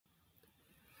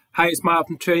Hi, it's Mark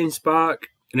from Training Spark,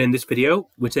 and in this video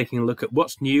we're taking a look at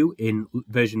what's new in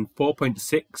version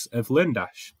 4.6 of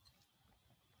LearnDash.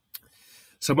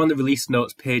 So I'm on the release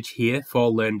notes page here for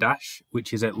LearnDash,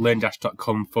 which is at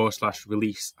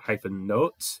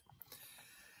learndash.com/release-notes.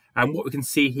 And what we can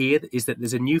see here is that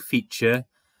there's a new feature,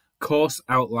 Course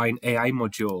Outline AI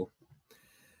module.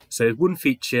 So one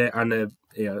feature and a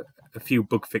few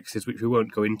bug fixes which we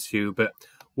won't go into, but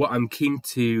what I'm keen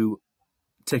to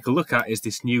take a look at is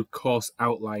this new Course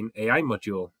Outline AI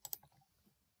module.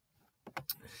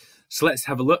 So let's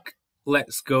have a look.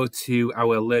 Let's go to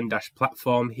our LearnDash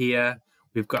platform here.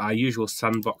 We've got our usual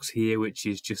sandbox here, which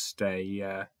is just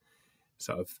a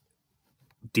sort of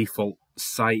default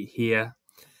site here.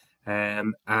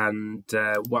 What I'm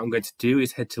going to do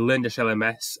is head to LearnDash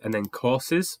LMS and then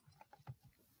Courses.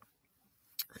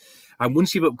 And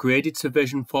once you've upgraded to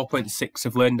version 4.6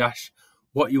 of LearnDash,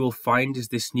 what you will find is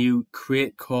this new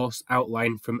Create Course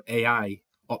Outline from AI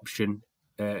option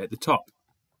at the top.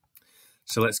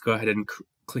 So let's go ahead and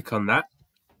click on that.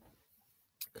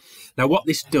 Now what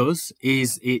this does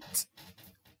is it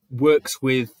works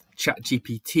with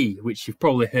ChatGPT, which you've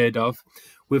probably heard of.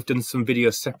 We've done some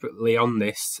videos separately on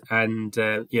this, and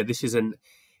this is an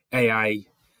AI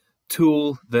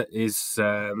tool that is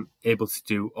able to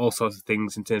do all sorts of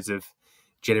things in terms of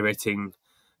generating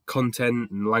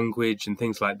content and language and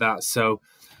things like that. So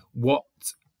what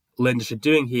LearnDash are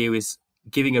doing here is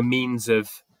giving a means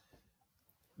of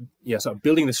sort of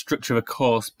building the structure of a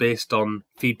course based on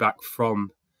feedback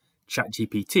from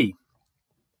ChatGPT.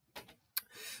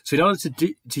 So in order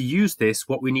to use this,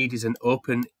 what we need is an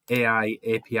OpenAI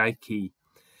API key,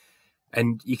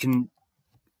 and you can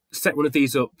set one of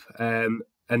these up, and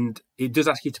it does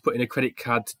ask you to put in a credit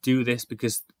card to do this,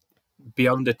 because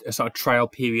beyond a sort of trial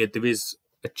period there is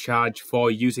a charge for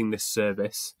using this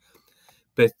service,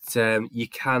 but you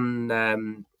can,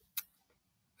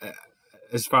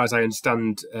 as far as I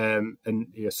understand, and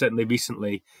certainly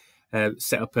recently,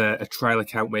 set up a trial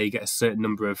account where you get a certain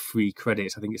number of free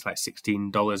credits. I think it's like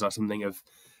 $16 or something of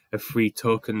free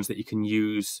tokens that you can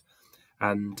use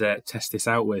and test this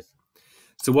out with.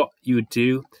 So what you would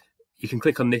do, you can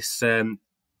click on this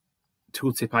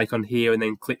tooltip icon here and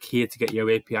then click here to get your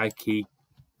API key.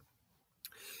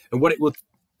 And what it will,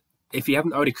 if you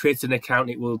haven't already created an account,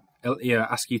 it will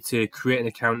ask you to create an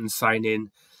account and sign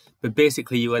in. But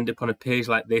basically, you'll end up on a page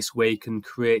like this where you can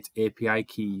create API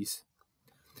keys.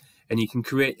 And you can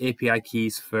create API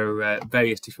keys for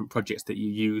various different projects that you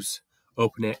use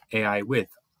OpenAI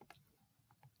with.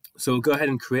 So we'll go ahead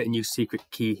and create a new secret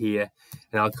key here.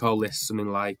 And I'll call this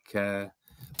something like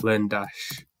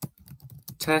LearnDash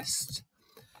test.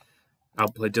 I'll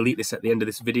probably delete this at the end of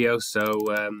this video, so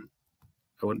I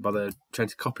wouldn't bother trying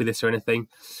to copy this or anything.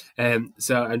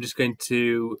 So I'm just going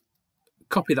to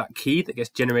copy that key that gets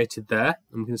generated there.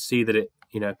 And you can see that it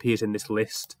appears in this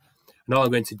list. And all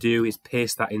I'm going to do is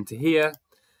paste that into here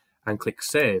and click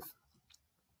save.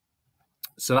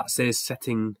 So that says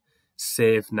setting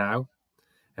save now.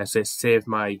 So it's saved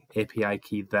my API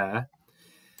key there.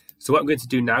 So what I'm going to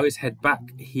do now is head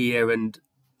back here, and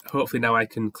hopefully now I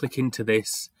can click into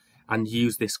this and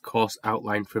use this course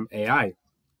outline from AI.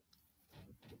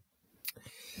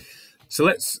 So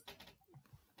let's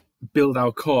build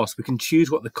our course. We can choose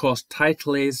what the course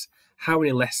title is, how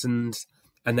many lessons,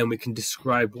 and then we can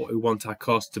describe what we want our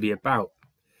course to be about.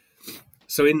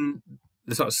 So in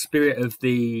the sort of spirit of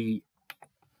the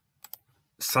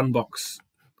sandbox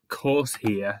course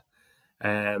here,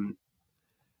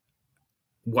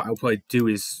 what I'll probably do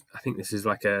is, I think this is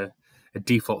like a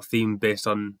default theme based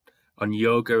on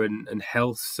yoga and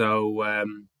health. So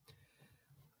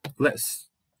let's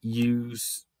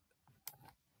use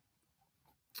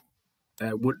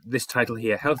this title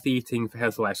here, Healthy Eating for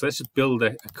Healthy Life. So let's just build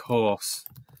a course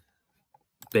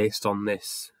based on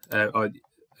this. You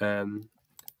can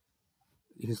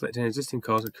select an existing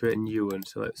course or create a new one.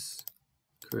 So let's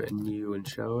create a new one,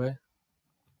 shall we?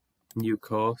 New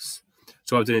course.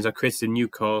 So what I've done is I've created a new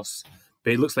course,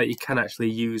 but it looks like you can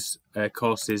actually use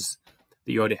courses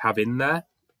that you already have in there,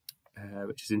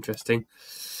 which is interesting.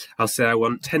 I'll say I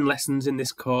want 10 lessons in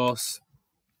this course.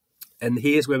 And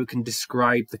here's where we can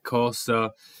describe the course.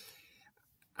 So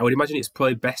I would imagine it's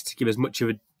probably best to give as much of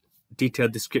a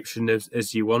detailed description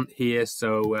as you want here.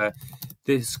 So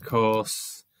this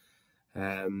course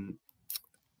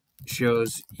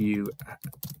shows you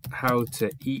how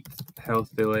to eat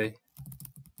healthily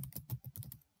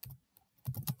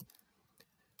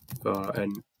for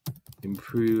an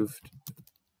improved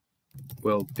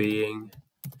well-being.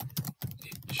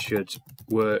 It should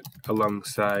work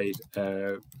alongside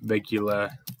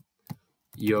regular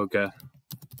yoga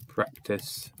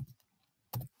practice.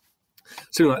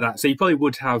 something like that. So you probably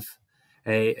would have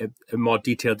a more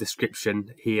detailed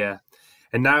description here.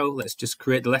 And now let's just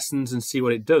create the lessons and see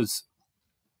what it does.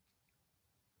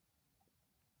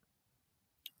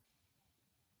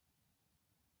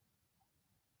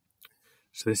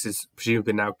 So this is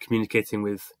presumably now communicating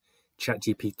with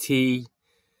ChatGPT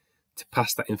to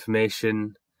pass that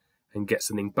information and get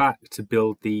something back to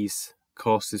build these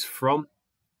courses from.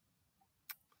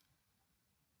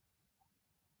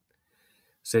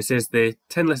 So it says the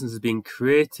 10 lessons have been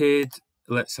created.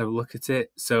 Let's have a look at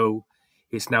it. So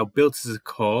it's now built as a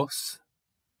course.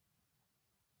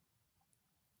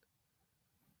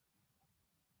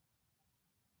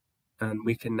 And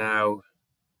we can now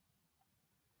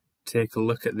take a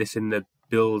look at this in the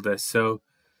builder. So,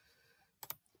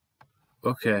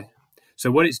 okay.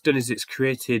 So what it's done is it's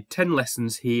created 10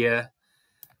 lessons here.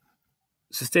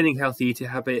 Sustaining healthy eating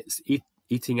habits,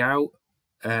 eating out,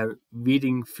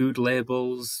 reading food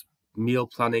labels, meal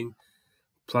planning,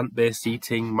 plant-based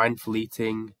eating, mindful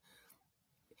eating,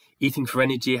 eating for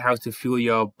energy, how to fuel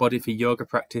your body for yoga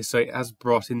practice. So it has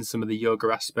brought in some of the yoga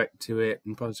aspect to it,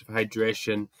 importance of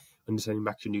hydration, understanding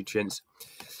macronutrients.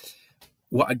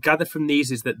 What I gather from these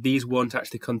is that these won't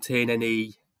actually contain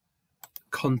any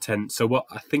content. So what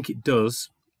I think it does,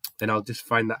 and I'll just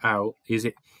find that out, is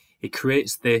it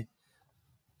creates the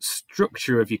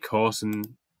structure of your course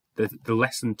and the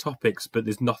lesson topics, but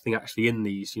there's nothing actually in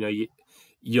these. You know,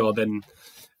 you're then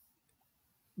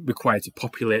required to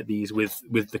populate these with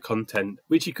the content,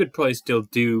 which you could probably still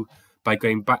do by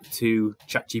going back to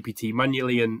ChatGPT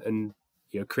manually and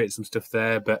create some stuff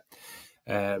there. But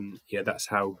that's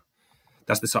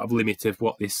the sort of limit of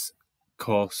what this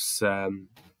course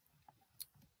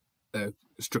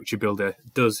structure builder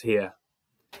does here.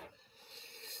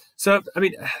 So I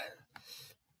mean,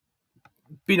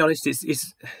 being honest,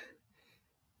 it's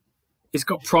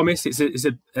got promise.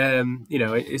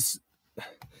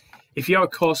 If you're a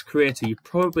course creator, you're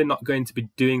probably not going to be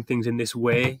doing things in this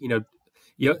way.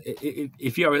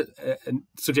 If you're a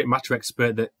subject matter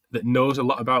expert that knows a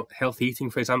lot about healthy eating,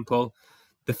 for example,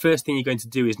 the first thing you're going to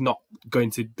do is not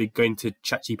going to be going to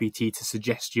ChatGPT to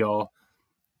suggest your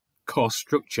course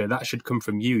structure. That should come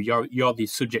from you. You're the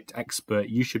subject expert.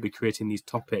 You should be creating these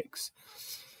topics.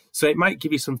 So it might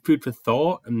give you some food for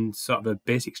thought and sort of a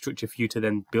basic structure for you to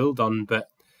then build on, but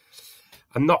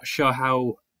I'm not sure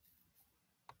how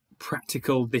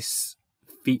practical this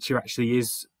feature actually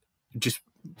is, just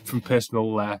from personal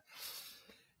my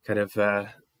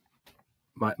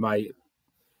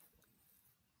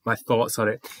thoughts on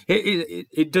it.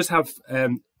 It does have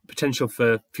potential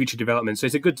for future development, so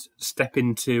it's a good step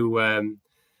into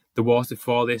the water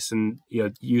for this, and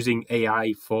using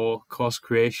AI for course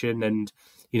creation, and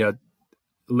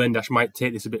LearnDash might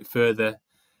take this a bit further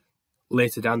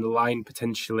later down the line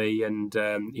potentially, and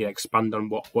expand on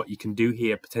what you can do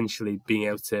here, potentially being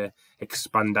able to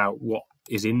expand out what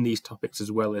is in these topics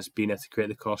as well as being able to create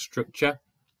the course structure.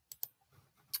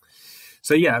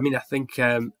 So yeah, I mean, I think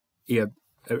a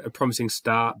promising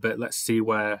start, but let's see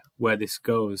where this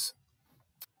goes.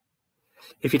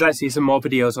 If you'd like to see some more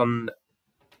videos on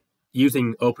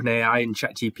using OpenAI and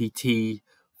ChatGPT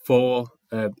for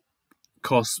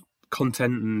course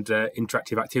content and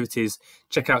interactive activities,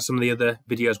 check out some of the other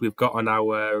videos we've got on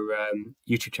our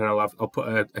YouTube channel. I'll put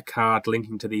a card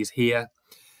linking to these here,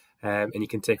 and you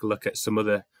can take a look at some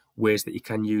other ways that you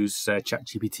can use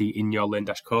ChatGPT in your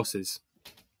LearnDash courses.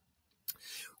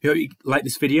 We hope you liked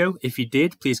this video. If you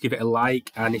did, please give it a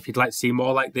like, and if you'd like to see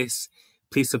more like this,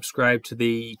 please subscribe to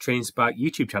the Training Spark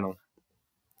YouTube channel.